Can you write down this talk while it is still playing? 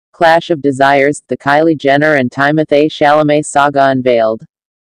clash of desires, the Kylie Jenner and Timothée Chalamet saga unveiled.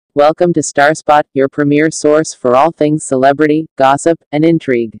 Welcome to Starspot, your premier source for all things celebrity, gossip, and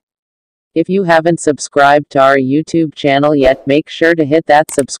intrigue. If you haven't subscribed to our YouTube channel yet, make sure to hit that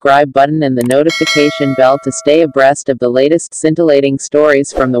subscribe button and the notification bell to stay abreast of the latest scintillating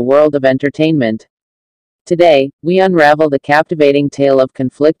stories from the world of entertainment. Today, we unravel the captivating tale of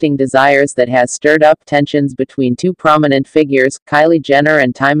conflicting desires that has stirred up tensions between two prominent figures, Kylie Jenner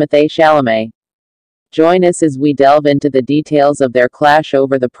and Timothée Chalamet. Join us as we delve into the details of their clash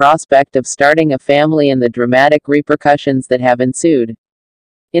over the prospect of starting a family and the dramatic repercussions that have ensued.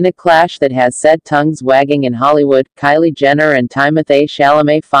 In a clash that has set tongues wagging in Hollywood, Kylie Jenner and Timothée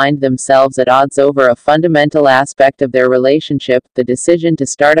Chalamet find themselves at odds over a fundamental aspect of their relationship, the decision to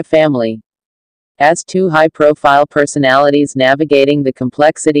start a family. As two high-profile personalities navigating the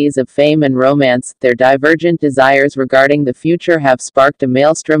complexities of fame and romance, their divergent desires regarding the future have sparked a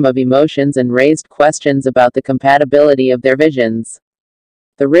maelstrom of emotions and raised questions about the compatibility of their visions.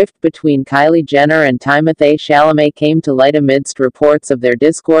 The rift between Kylie Jenner and Timothée Chalamet came to light amidst reports of their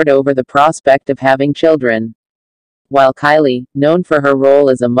discord over the prospect of having children. While Kylie, known for her role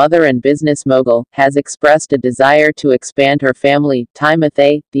as a mother and business mogul, has expressed a desire to expand her family,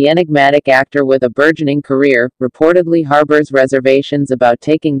 Timothée, the enigmatic actor with a burgeoning career, reportedly harbors reservations about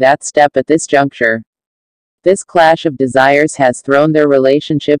taking that step at this juncture. This clash of desires has thrown their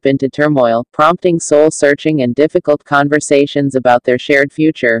relationship into turmoil, prompting soul-searching and difficult conversations about their shared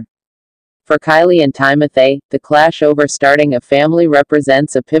future. For Kylie and Timothée, the clash over starting a family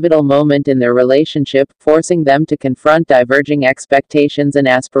represents a pivotal moment in their relationship, forcing them to confront diverging expectations and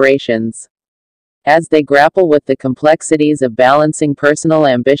aspirations. As they grapple with the complexities of balancing personal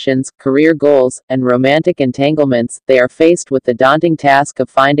ambitions, career goals, and romantic entanglements, they are faced with the daunting task of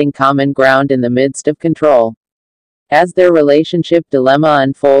finding common ground in the midst of control. As their relationship dilemma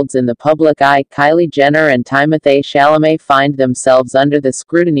unfolds in the public eye, Kylie Jenner and Timothée Chalamet find themselves under the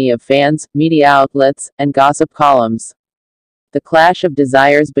scrutiny of fans, media outlets, and gossip columns. The clash of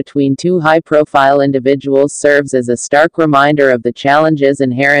desires between two high-profile individuals serves as a stark reminder of the challenges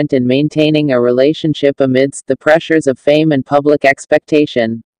inherent in maintaining a relationship amidst the pressures of fame and public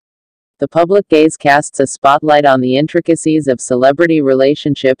expectation. The public gaze casts a spotlight on the intricacies of celebrity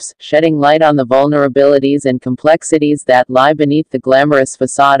relationships, shedding light on the vulnerabilities and complexities that lie beneath the glamorous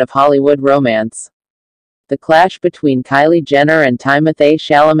facade of Hollywood romance. The clash between Kylie Jenner and Timothée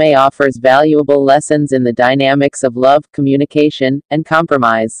Chalamet offers valuable lessons in the dynamics of love, communication, and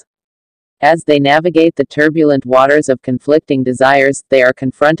compromise. As they navigate the turbulent waters of conflicting desires, they are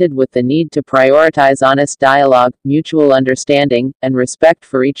confronted with the need to prioritize honest dialogue, mutual understanding, and respect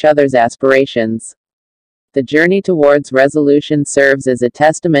for each other's aspirations. The journey towards resolution serves as a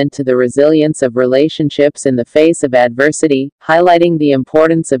testament to the resilience of relationships in the face of adversity, highlighting the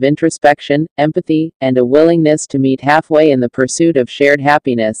importance of introspection, empathy, and a willingness to meet halfway in the pursuit of shared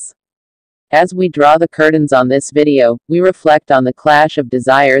happiness. As we draw the curtains on this video, we reflect on the clash of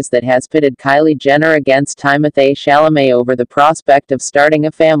desires that has pitted Kylie Jenner against Timothée Chalamet over the prospect of starting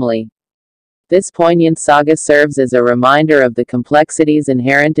a family. This poignant saga serves as a reminder of the complexities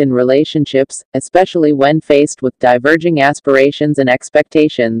inherent in relationships, especially when faced with diverging aspirations and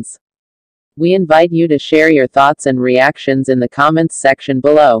expectations. We invite you to share your thoughts and reactions in the comments section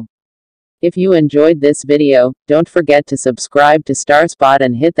below. If you enjoyed this video, don't forget to subscribe to Starspot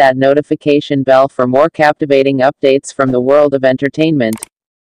and hit that notification bell for more captivating updates from the world of entertainment.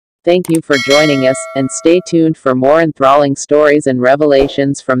 Thank you for joining us, and stay tuned for more enthralling stories and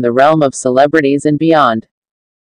revelations from the realm of celebrities and beyond.